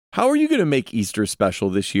How are you going to make Easter special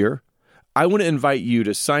this year? I want to invite you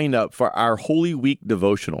to sign up for our Holy Week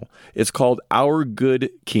devotional. It's called Our Good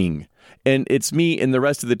King, and it's me and the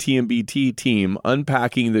rest of the TMBT team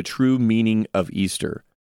unpacking the true meaning of Easter.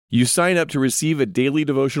 You sign up to receive a daily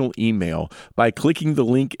devotional email by clicking the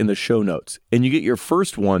link in the show notes, and you get your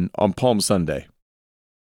first one on Palm Sunday.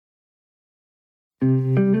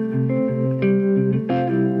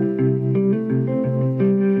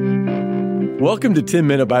 Welcome to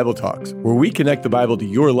 10-Minute Bible Talks, where we connect the Bible to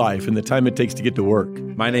your life and the time it takes to get to work.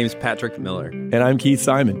 My name's Patrick Miller. And I'm Keith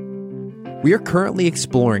Simon. We are currently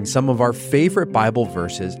exploring some of our favorite Bible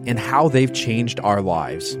verses and how they've changed our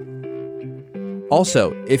lives.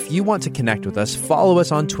 Also, if you want to connect with us, follow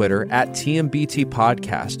us on Twitter at TMBT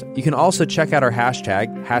Podcast. You can also check out our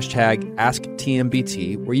hashtag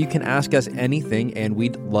AskTMBT, where you can ask us anything and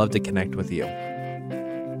we'd love to connect with you.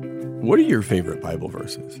 What are your favorite Bible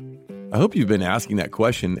verses? I hope you've been asking that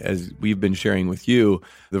question as we've been sharing with you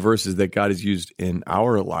the verses that God has used in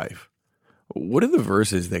our life. What are the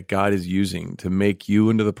verses that God is using to make you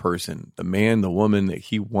into the person, the man, the woman that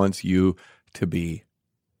He wants you to be?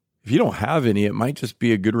 If you don't have any, it might just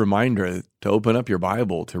be a good reminder to open up your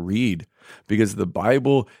Bible to read, because the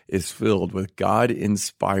Bible is filled with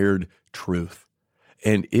God-inspired truth,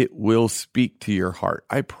 and it will speak to your heart.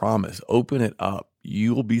 I promise. Open it up.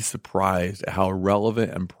 You'll be surprised at how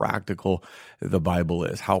relevant and practical the Bible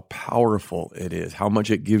is, how powerful it is, how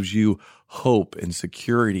much it gives you hope and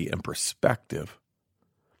security and perspective.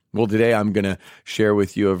 Well, today I'm going to share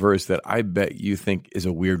with you a verse that I bet you think is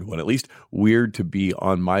a weird one, at least weird to be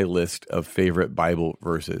on my list of favorite Bible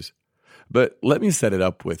verses. But let me set it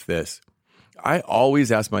up with this. I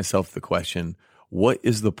always ask myself the question, what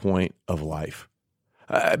is the point of life?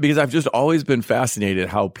 Because I've just always been fascinated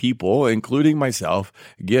how people, including myself,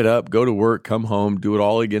 get up, go to work, come home, do it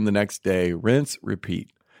all again the next day, rinse,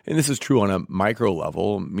 repeat. And this is true on a micro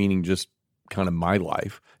level, meaning just kind of my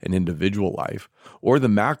life, an individual life, or the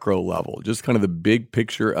macro level, just kind of the big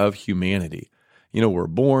picture of humanity. You know, we're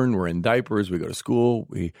born, we're in diapers, we go to school,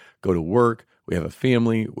 we go to work, we have a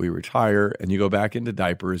family, we retire, and you go back into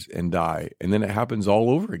diapers and die. And then it happens all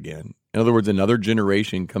over again. In other words, another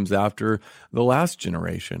generation comes after the last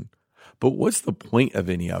generation. But what's the point of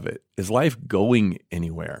any of it? Is life going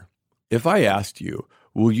anywhere? If I asked you,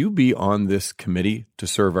 will you be on this committee to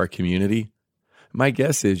serve our community? My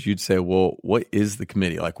guess is you'd say, well, what is the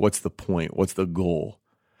committee? Like, what's the point? What's the goal?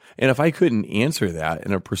 And if I couldn't answer that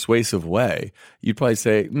in a persuasive way, you'd probably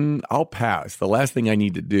say, I'll pass. The last thing I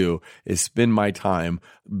need to do is spend my time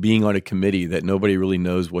being on a committee that nobody really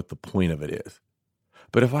knows what the point of it is.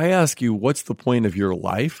 But if I ask you, what's the point of your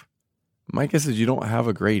life? My guess is you don't have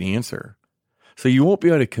a great answer. So you won't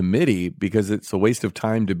be on a committee because it's a waste of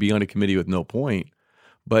time to be on a committee with no point.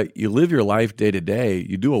 But you live your life day to day,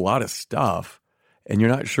 you do a lot of stuff, and you're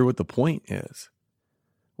not sure what the point is.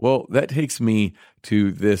 Well, that takes me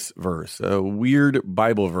to this verse, a weird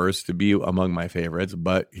Bible verse to be among my favorites,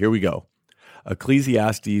 but here we go.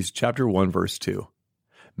 Ecclesiastes chapter 1, verse 2.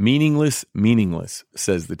 Meaningless, meaningless,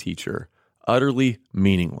 says the teacher. Utterly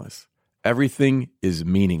meaningless. Everything is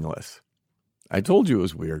meaningless. I told you it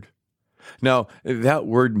was weird. Now, that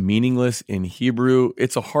word meaningless in Hebrew,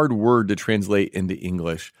 it's a hard word to translate into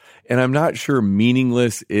English, and I'm not sure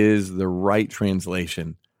meaningless is the right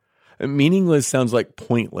translation. Meaningless sounds like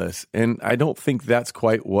pointless, and I don't think that's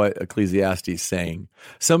quite what Ecclesiastes is saying.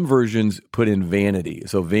 Some versions put in vanity,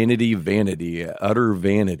 so vanity, vanity, utter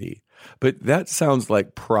vanity. But that sounds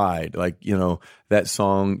like pride, like, that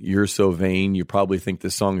song, You're So Vain, you probably think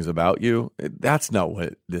this song is about you. That's not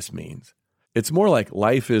what this means. It's more like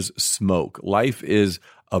life is smoke. Life is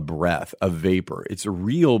a breath, a vapor. It's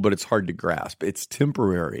real, but it's hard to grasp. It's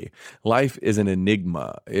temporary. Life is an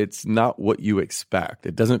enigma. It's not what you expect.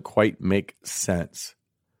 It doesn't quite make sense.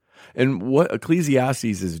 And what Ecclesiastes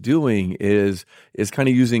is doing is kind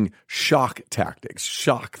of using shock tactics,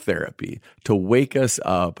 shock therapy, to wake us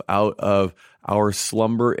up out of our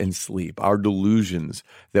slumber and sleep, our delusions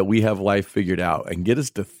that we have life figured out, and get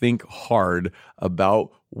us to think hard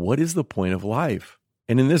about what is the point of life.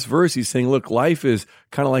 And in this verse, he's saying, look, life is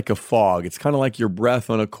kind of like a fog. It's kind of like your breath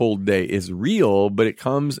on a cold day. It's real, but it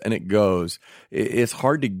comes and it goes. It's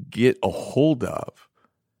hard to get a hold of.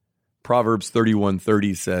 Proverbs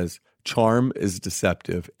 31:30 says, charm is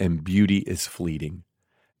deceptive and beauty is fleeting.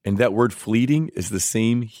 And that word fleeting is the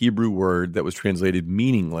same Hebrew word that was translated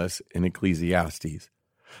meaningless in Ecclesiastes.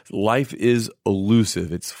 Life is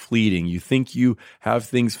elusive. It's fleeting. You think you have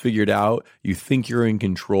things figured out. You think you're in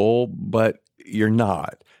control, but you're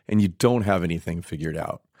not. And you don't have anything figured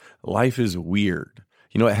out. Life is weird.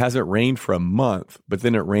 It hasn't rained for a month, but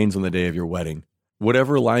then it rains on the day of your wedding.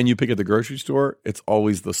 Whatever line you pick at the grocery store, it's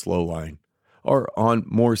always the slow line. Or on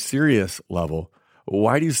more serious level,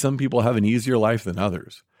 why do some people have an easier life than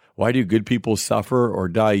others? Why do good people suffer or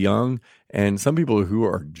die young, and some people who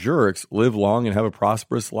are jerks live long and have a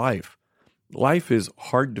prosperous life? Life is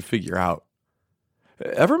hard to figure out.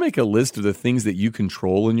 Ever make a list of the things that you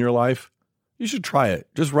control in your life? You should try it.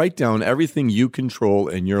 Just write down everything you control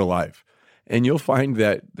in your life, and you'll find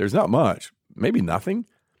that there's not much, maybe nothing.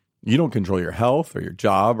 You don't control your health or your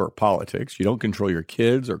job or politics. You don't control your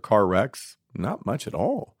kids or car wrecks. Not much at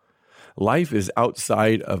all. Life is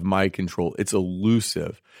outside of my control. It's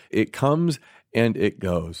elusive. It comes and it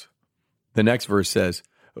goes. The next verse says,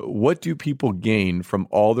 "What do people gain from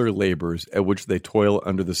all their labors at which they toil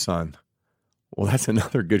under the sun?" Well, that's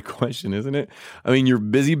another good question, isn't it? I mean, you're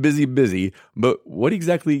busy, but what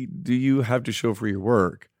exactly do you have to show for your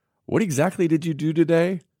work? What exactly did you do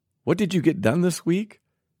today? What did you get done this week?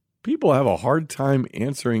 People have a hard time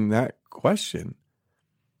answering that question.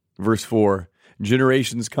 Verse 4,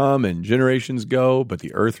 "Generations come and generations go, but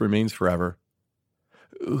the earth remains forever."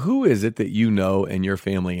 Who is it that you know in your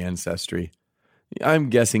family ancestry?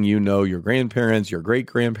 I'm guessing you know your grandparents, your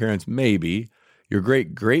great-grandparents, maybe. Your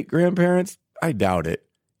great-great-grandparents? I doubt it.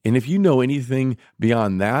 And if you know anything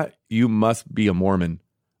beyond that, you must be a Mormon,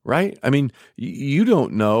 right? I mean, you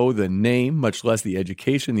don't know the name, much less the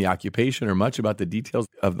education, the occupation, or much about the details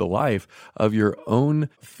of the life of your own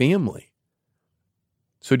family.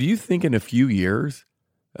 So do you think in a few years,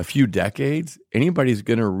 a few decades, anybody's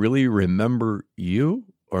going to really remember you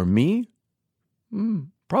or me?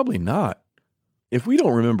 Probably not. If we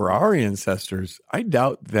don't remember our ancestors, I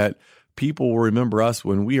doubt that people will remember us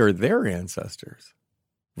when we are their ancestors.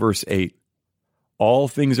 Verse 8, "All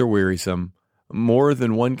things are wearisome, more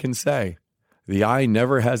than one can say. The eye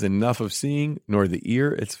never has enough of seeing, nor the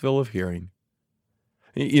ear its fill of hearing."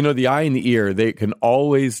 You know, the eye and the ear, they can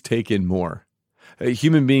always take in more.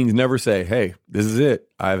 Human beings never say, "Hey, this is it.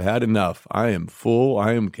 I've had enough. I am full.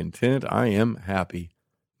 I am content. I am happy."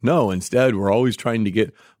 No, instead, we're always trying to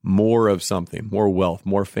get more of something, more wealth,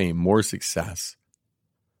 more fame, more success.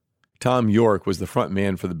 Tom York was the front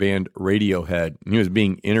man for the band Radiohead, and he was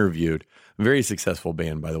being interviewed. Very successful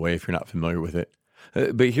band, by the way, if you're not familiar with it.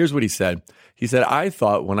 But here's what he said. He said, "I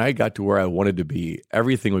thought when I got to where I wanted to be,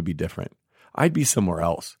 everything would be different. I'd be somewhere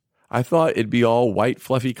else. I thought it'd be all white,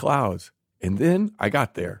 fluffy clouds. And then I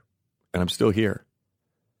got there, and I'm still here."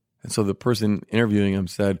 And so the person interviewing him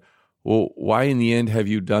said, "Well, why in the end have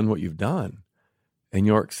you done what you've done?" And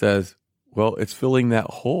York says, "Well, it's filling that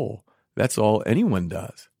hole. That's all anyone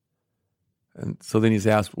does." And so then he's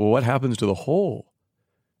asked, "Well, what happens to the hole?"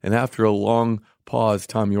 And after a long pause,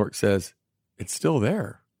 Tom York says, "It's still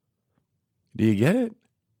there." Do you get it?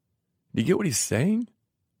 Do you get what he's saying?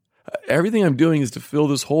 Everything I'm doing is to fill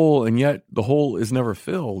this hole, and yet the hole is never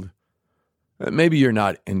filled. Maybe you're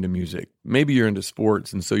not into music. Maybe you're into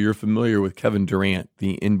sports, and so you're familiar with Kevin Durant,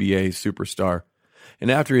 the NBA superstar.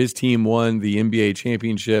 And after his team won the NBA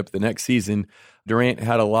championship the next season, Durant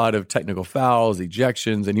had a lot of technical fouls,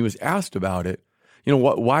 ejections, and he was asked about it. You know,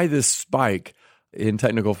 why this spike in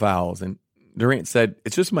technical fouls? And Durant said,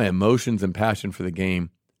 "It's just my emotions and passion for the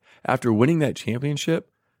game. After winning that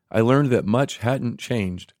championship, I learned that much hadn't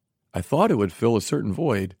changed. I thought it would fill a certain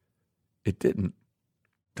void. It didn't."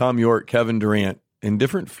 Tom York, Kevin Durant, in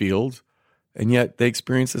different fields, and yet they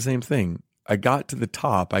experienced the same thing. I got to the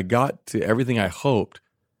top. I got to everything I hoped,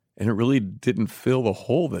 and it really didn't fill the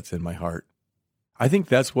hole that's in my heart. I think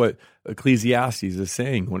that's what Ecclesiastes is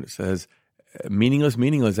saying when it says, meaningless,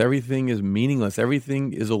 meaningless. Everything is meaningless.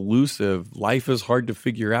 Everything is elusive. Life is hard to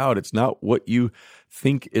figure out. It's not what you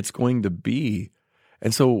think it's going to be.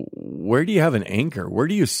 And so where do you have an anchor? Where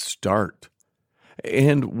do you start?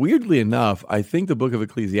 And weirdly enough, I think the book of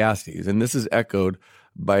Ecclesiastes, and this is echoed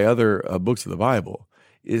by other books of the Bible,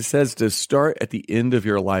 it says to start at the end of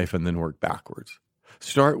your life and then work backwards.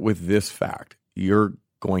 Start with this fact: you're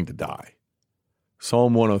going to die.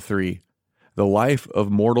 Psalm 103, "The life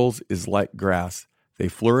of mortals is like grass. They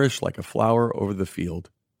flourish like a flower over the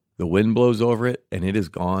field. The wind blows over it, and it is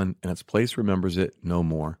gone, and its place remembers it no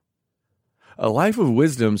more." A life of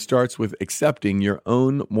wisdom starts with accepting your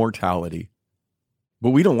own mortality. But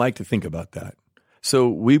we don't like to think about that. So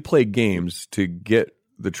we play games to get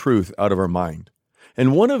the truth out of our mind.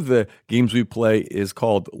 And one of the games we play is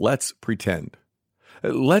called Let's Pretend.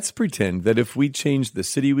 Let's pretend that if we change the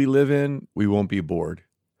city we live in, we won't be bored.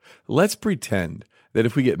 Let's pretend that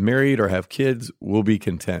if we get married or have kids, we'll be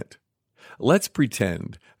content. Let's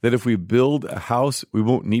pretend that if we build a house, we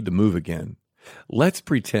won't need to move again. Let's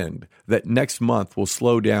pretend that next month we'll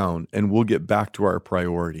slow down and we'll get back to our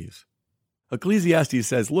priorities. Ecclesiastes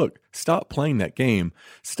says, look, stop playing that game.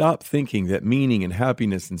 Stop thinking that meaning and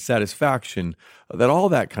happiness and satisfaction, that all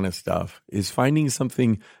that kind of stuff is finding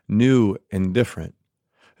something new and different.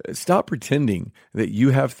 Stop pretending that you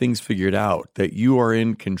have things figured out, that you are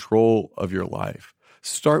in control of your life.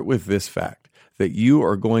 Start with this fact, that you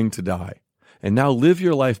are going to die. And now live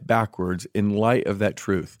your life backwards in light of that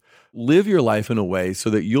truth. Live your life in a way so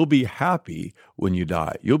that you'll be happy when you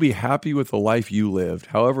die. You'll be happy with the life you lived,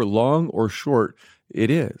 however long or short it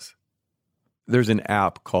is. There's an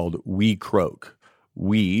app called We Croak.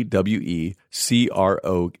 We, W-E-C-R-O-A-K.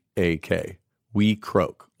 We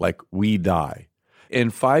Croak, like we die.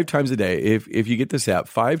 And 5 times a day, if you get this app,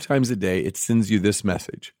 5 times a day, it sends you this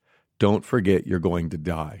message. Don't forget you're going to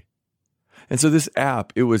die. And so this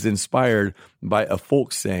app, it was inspired by a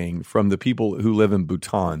folk saying from the people who live in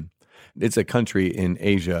Bhutan. It's a country in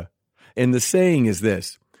Asia. And the saying is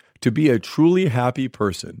this: to be a truly happy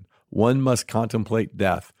person, one must contemplate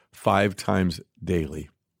death 5 times daily.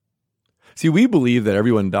 See, we believe that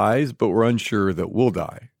everyone dies, but we're unsure that we'll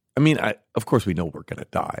die. I mean, of course we know we're going to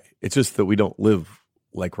die. It's just that we don't live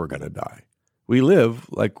like we're going to die. We live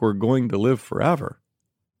like we're going to live forever.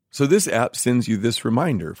 So this app sends you this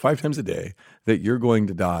reminder 5 times a day that you're going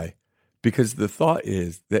to die, because the thought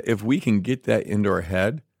is that if we can get that into our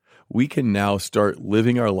head, we can now start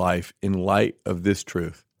living our life in light of this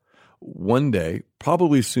truth. One day,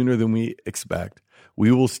 probably sooner than we expect,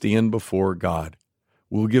 we will stand before God.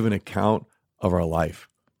 We'll give an account of our life.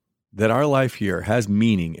 That our life here has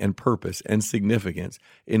meaning and purpose and significance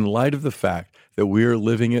in light of the fact that we are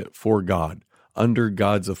living it for God, under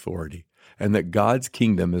God's authority, and that God's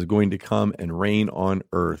kingdom is going to come and reign on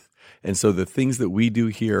earth. And so the things that we do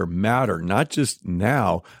here matter, not just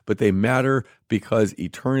now, but they matter because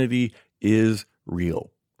eternity is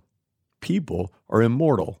real. People are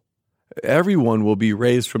immortal. Everyone will be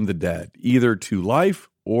raised from the dead, either to life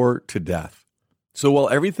or to death. So while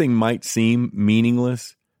everything might seem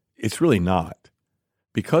meaningless, it's really not.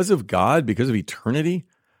 Because of God, because of eternity,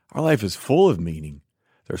 our life is full of meaning.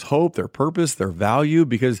 There's hope, there's purpose, there's value,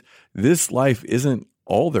 because this life isn't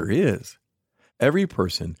all there is. Every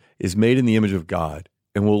person is made in the image of God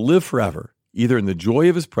and will live forever, either in the joy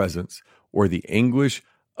of his presence or the anguish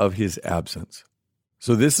of his absence.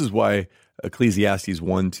 So this is why Ecclesiastes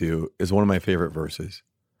 1:2 is one of my favorite verses,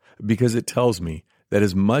 because it tells me that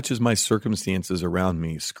as much as my circumstances around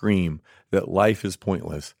me scream that life is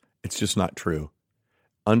pointless, it's just not true.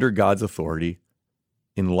 Under God's authority,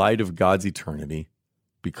 in light of God's eternity,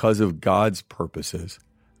 because of God's purposes,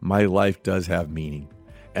 my life does have meaning,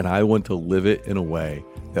 and I want to live it in a way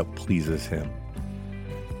that pleases Him.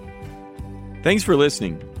 Thanks for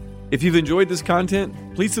listening. If you've enjoyed this content,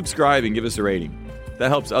 please subscribe and give us a rating. That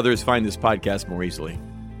helps others find this podcast more easily.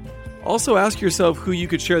 Also, ask yourself who you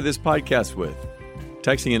could share this podcast with.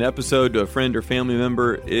 Texting an episode to a friend or family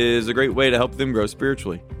member is a great way to help them grow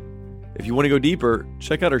spiritually. If you want to go deeper,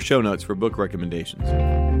 check out our show notes for book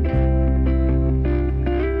recommendations.